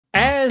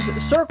as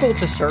Circle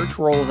to Search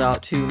rolls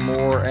out to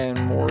more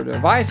and more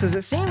devices,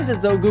 it seems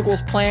as though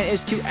Google's plan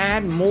is to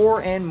add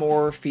more and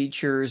more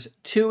features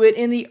to it.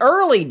 In the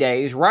early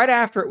days, right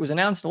after it was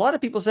announced, a lot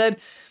of people said,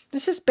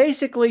 this is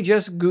basically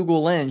just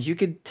Google Lens. You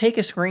could take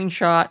a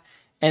screenshot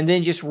and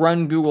then just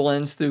run Google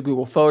Lens through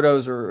Google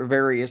Photos or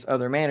various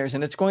other manners,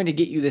 and it's going to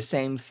get you the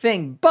same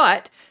thing.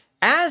 But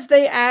as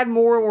they add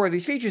more and more of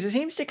these features, it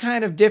seems to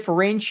kind of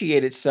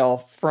differentiate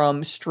itself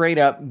from straight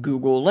up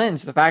Google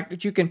Lens. The fact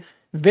that you can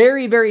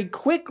very, very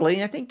quickly,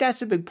 and I think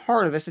that's a big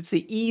part of this, it's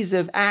the ease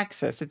of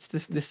access. It's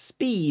the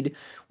speed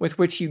with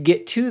which you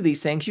get to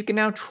these things. You can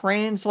now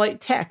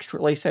translate text, or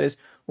at least that is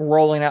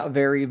rolling out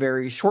very,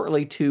 very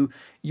shortly to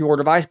your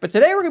device. But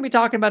today we're going to be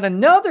talking about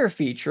another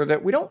feature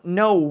that we don't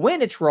know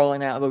when it's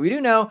rolling out, but we do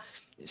know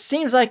it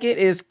seems like it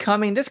is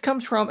coming. This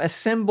comes from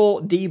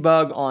Assemble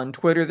Debug on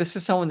Twitter. This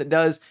is someone that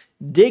does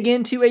dig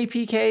into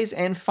APKs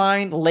and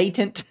find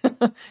latent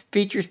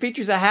features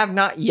that have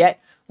not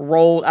yet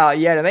rolled out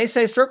yet. And they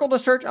say Circle to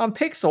Search on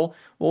Pixel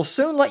will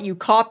soon let you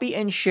copy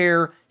and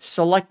share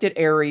selected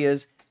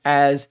areas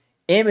as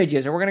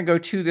images. And we're going to go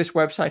to this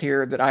website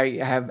here that I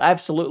have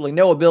absolutely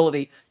no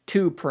ability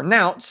to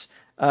pronounce,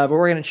 but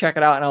we're going to check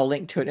it out, and I'll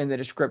link to it in the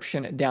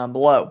description down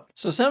below.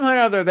 So somehow or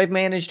other, they've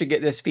managed to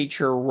get this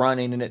feature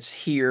running, and it's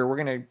here.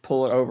 We're going to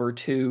pull it over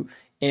to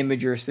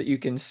Imgur so that you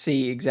can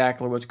see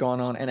exactly what's going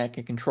on, and I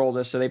can control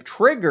this. So they've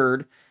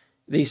triggered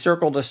the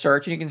Circle to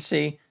Search, and you can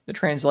see the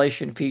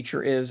translation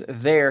feature is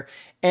there.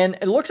 And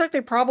it looks like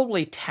they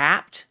probably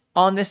tapped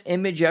on this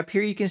image up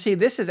here. You can see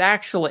this is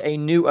actually a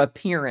new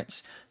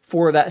appearance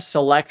for that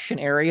selection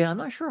area. I'm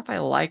not sure if I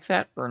like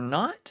that or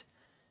not,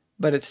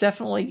 but it's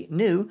definitely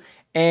new.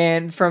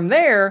 And from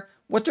there,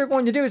 what they're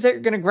going to do is they're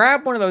going to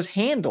grab one of those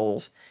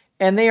handles,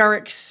 and they are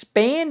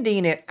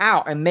expanding it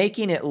out and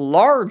making it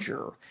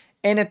larger.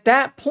 And at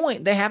that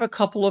point, they have a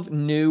couple of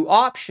new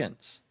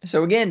options.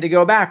 So again, to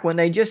go back, when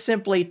they just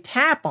simply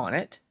tap on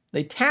it,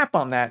 they tap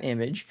on that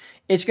image,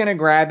 it's going to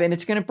grab and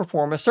it's going to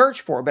perform a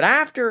search for it. But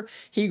after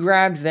he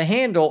grabs the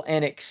handle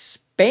and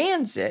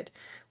expands it,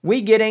 we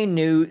get a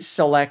new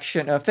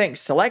selection of things.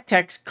 Select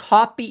text,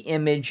 copy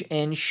image,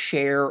 and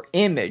share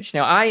image.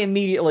 Now, I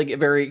immediately get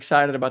very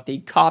excited about the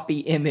copy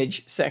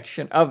image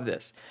section of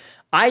this.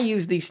 I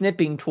use the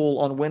snipping tool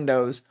on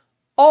Windows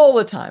all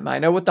the time. I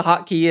know what the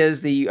hotkey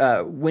is,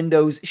 the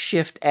Windows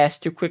Shift S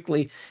to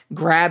quickly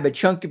grab a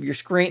chunk of your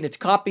screen. It's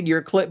copied to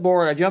your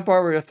clipboard. I jump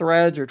over to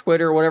Threads or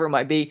Twitter or whatever it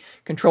might be,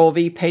 Control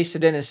V, paste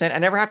it in and send. I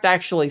never have to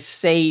actually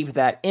save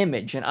that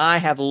image. And I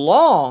have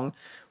long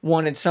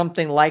wanted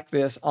something like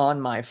this on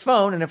my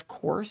phone. And of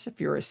course,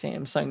 if you're a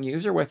Samsung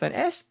user with an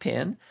S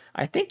Pen,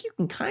 I think you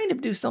can kind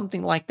of do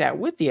something like that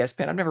with the S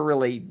Pen. I've never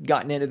really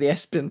gotten into the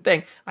S Pen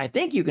thing. I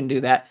think you can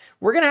do that.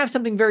 We're going to have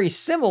something very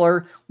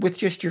similar with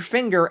just your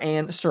finger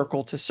and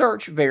Circle to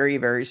Search very,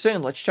 very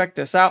soon. Let's check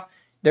this out.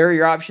 There are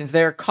your options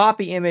there.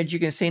 Copy image, you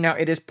can see now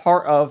it is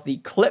part of the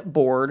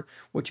clipboard,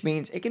 which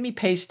means it can be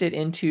pasted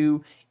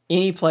into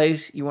any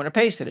place you want to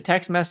paste it, a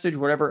text message,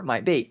 whatever it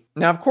might be.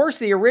 Now, of course,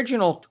 the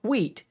original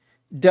tweet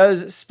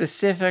does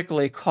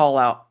specifically call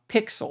out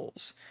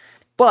pixels,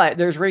 but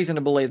there's reason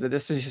to believe that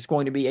this is just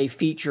going to be a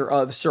feature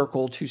of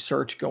Circle to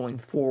Search going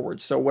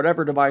forward. So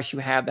whatever device you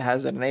have that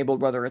has it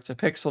enabled, whether it's a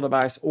Pixel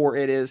device or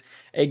it is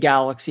a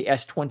Galaxy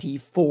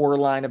S24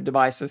 line of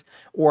devices,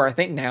 or I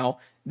think now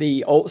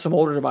some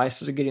older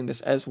devices are getting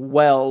this as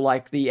well,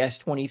 like the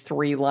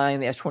S23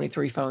 line, the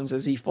S23 phones, the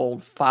Z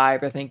Fold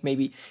 5, I think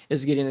maybe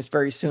is getting this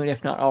very soon,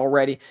 if not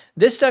already.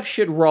 This stuff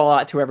should roll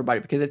out to everybody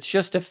because it's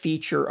just a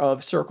feature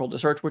of Circle to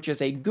Search, which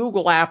is a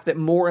Google app that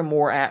more and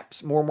more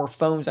apps, more and more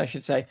phones, I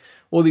should say,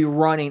 will be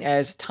running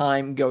as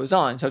time goes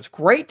on. So it's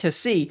great to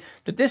see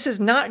that this is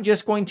not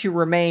just going to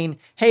remain,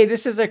 hey,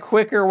 this is a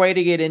quicker way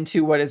to get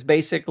into what is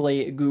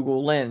basically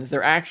Google Lens.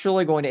 They're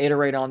actually going to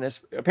iterate on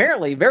this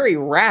apparently very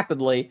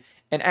rapidly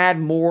and add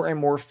more and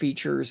more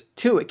features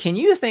to it. Can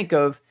you think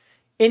of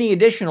any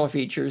additional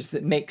features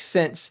that make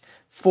sense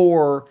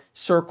for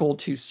Circle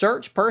to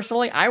Search?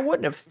 Personally, I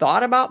wouldn't have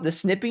thought about the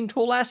snipping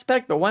tool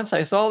aspect, but once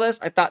I saw this,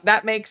 I thought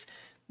that makes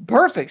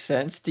perfect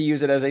sense to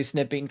use it as a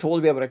snipping tool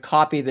to be able to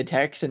copy the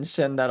text and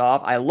send that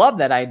off. I love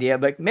that idea,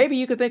 but maybe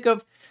you could think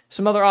of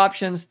some other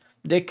options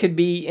that could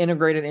be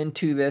integrated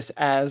into this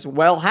as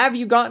well. Have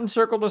you gotten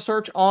Circle to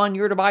Search on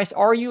your device?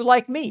 Are you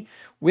like me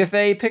with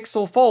a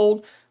Pixel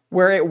Fold,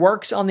 where it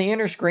works on the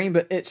inner screen,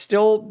 but it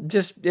still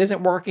just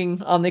isn't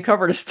working on the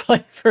cover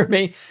display for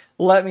me?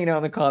 Let me know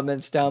in the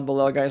comments down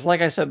below, guys.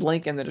 Like I said,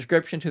 link in the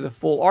description to the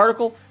full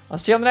article. I'll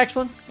see you on the next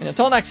one, and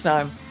until next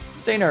time,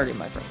 stay nerdy,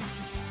 my friends.